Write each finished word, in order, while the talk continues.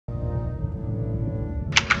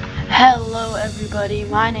Hello everybody,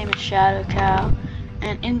 my name is Shadow Cow,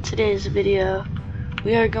 and in today's video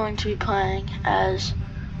we are going to be playing as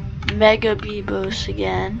Mega Bebos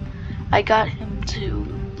again. I got him to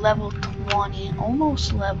level 20,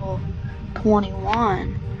 almost level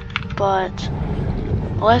 21, but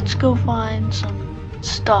let's go find some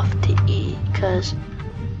stuff to eat because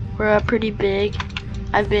we're pretty big.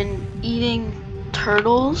 I've been eating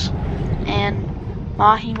turtles and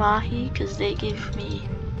mahi mahi because they give me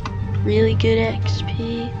really good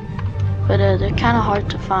XP, but they're kind of hard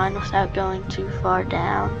to find without going too far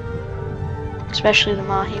down, especially the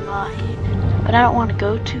mahi mahi. But I don't want to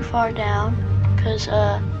go too far down because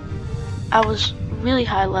I was really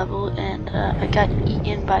high level and I got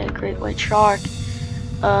eaten by a great white shark.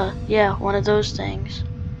 Yeah, one of those things.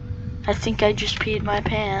 I think I just peed my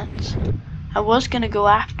pants. I was gonna go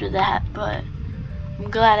after that, but I'm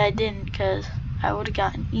glad I didn't because I would have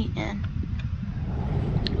gotten eaten.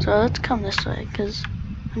 So let's come this way because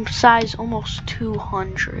I'm size almost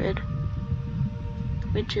 200,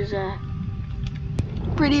 which is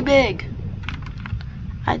pretty big.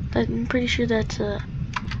 I'm pretty sure that's a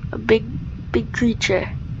big creature.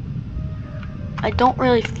 I don't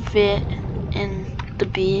really fit in the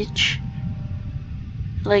beach.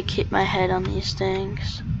 Like hit my head on these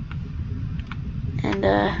things, and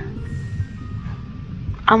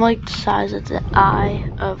I'm like the size of the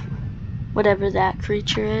eye of whatever that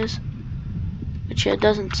creature is, which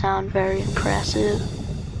doesn't sound very impressive,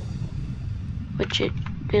 which it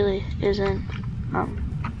really isn't.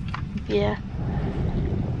 Yeah,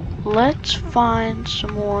 let's find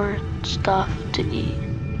some more stuff to eat.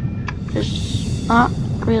 There's not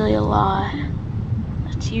really a lot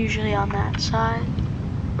that's usually on that side,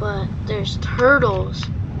 but there's turtles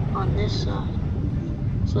on this side,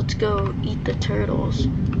 so let's go eat the turtles.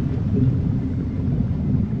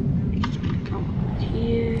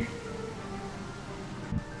 Here.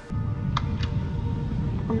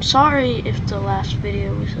 I'm sorry if the last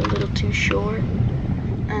video was a little too short.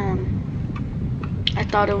 I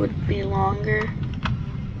thought it would be longer,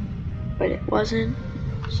 but it wasn't,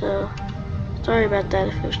 so sorry about that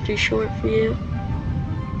if it was too short for you.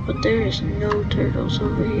 But there is no turtles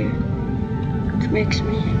over here, which makes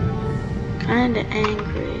me kinda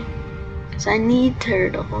angry because I need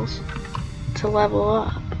turtles to level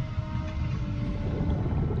up.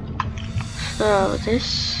 So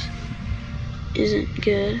this isn't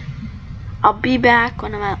good. I'll be back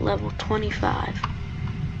when I'm at level 25.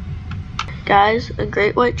 Guys, a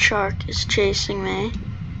great white shark is chasing me.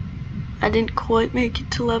 I didn't quite make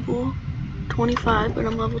it to level 25, but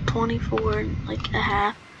I'm level 24 and like a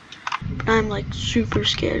half. But I'm like super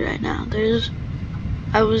scared right now.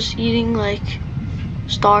 I was eating like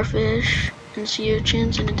starfish and sea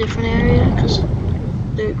urchins in a different area because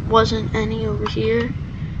there wasn't any over here.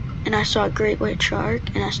 And I saw a great white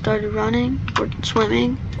shark and I started running or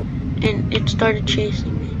swimming and it started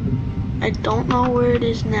chasing me. I don't know where it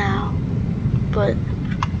is now, but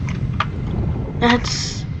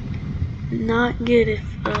that's not good if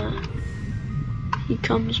he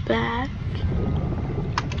comes back.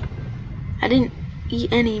 I didn't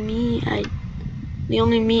eat any meat. The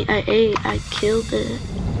only meat I ate, I killed it.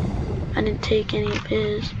 I didn't take any of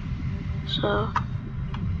his. So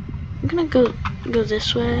I'm gonna go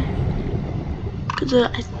this way because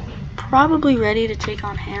I'm probably ready to take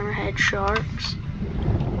on hammerhead sharks.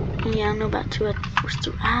 Yeah, I don't know about two or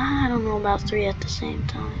three. I don't know about three at the same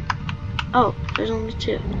time. Oh, there's only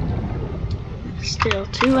two. Still,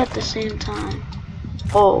 two at the same time.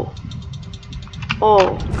 Oh,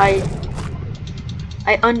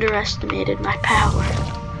 I underestimated my power.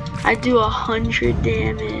 I do 100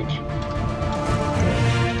 damage.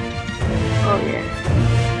 Oh yeah.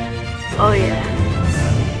 Oh yeah.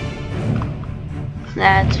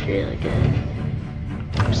 That's really good.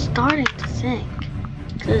 I'm starting to think,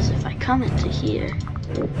 because if I come into here,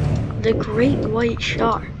 the great white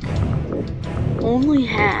shark only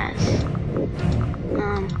has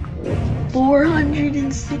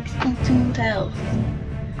 462 health.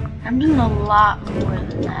 I'm doing a lot more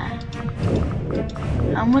than that.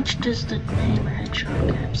 How much does the hammerhead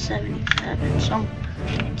shark have? 77. So I'm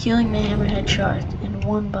killing the hammerhead shark in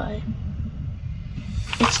one bite.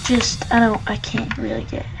 It's just, I can't really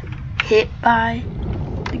get hit by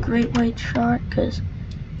the great white shark, because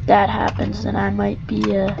if that happens then I might be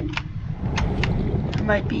dead.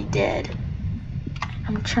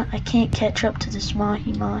 I can't catch up to this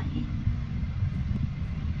mahi mahi.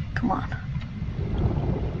 Come on.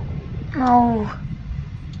 No.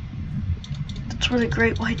 That's where the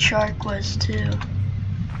great white shark was too.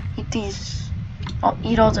 Eat these. I'll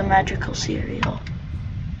eat all the magical cereal.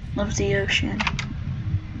 Love the ocean.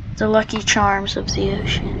 The Lucky Charms of the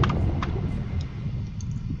ocean.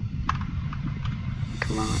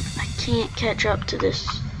 Come on, I can't catch up to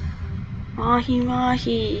this Mahi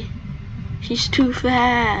Mahi. He's too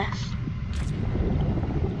fast.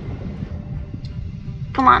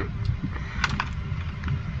 Come on.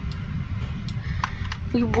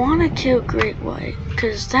 We want to kill Great White,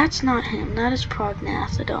 because that's not him. That is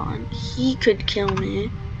Prognathodon. He could kill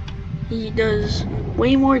me. He does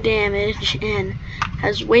way more damage and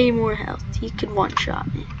has way more health. He could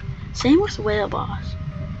one-shot me. Same with Whale Boss.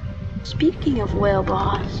 Speaking of Whale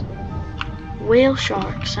Boss, whale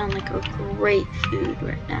sharks sound like a great food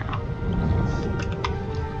right now,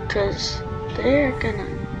 because they're gonna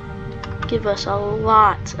give us a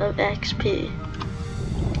lot of XP.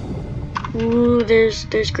 Ooh, there's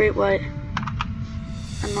Great White.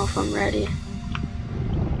 I don't know if I'm ready.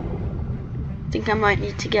 I think I might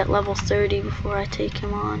need to get level 30 before I take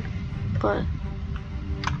him on, but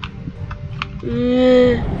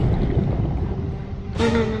no.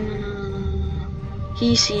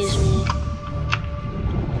 He sees me.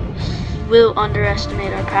 He will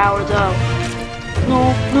underestimate our power though.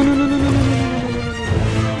 No.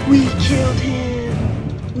 We killed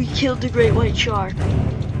him. We killed the Great White Shark.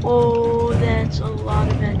 Oh, that's a lot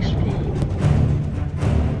of XP.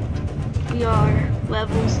 We are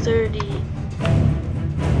level 30.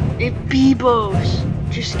 And Bebos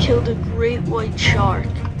just killed a Great White Shark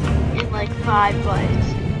in like 5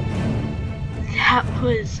 bites. That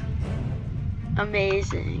was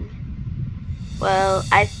amazing. Well,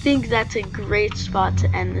 I think that's a great spot to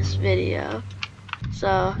end this video.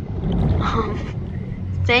 So,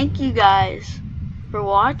 thank you guys for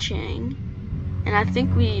watching. And I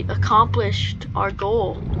think we accomplished our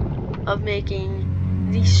goal of making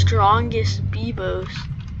the strongest Bebos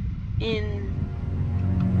in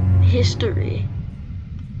history.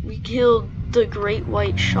 We killed the Great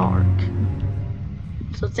White Shark.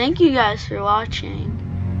 So thank you guys for watching,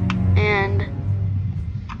 and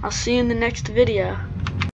I'll see you in the next video.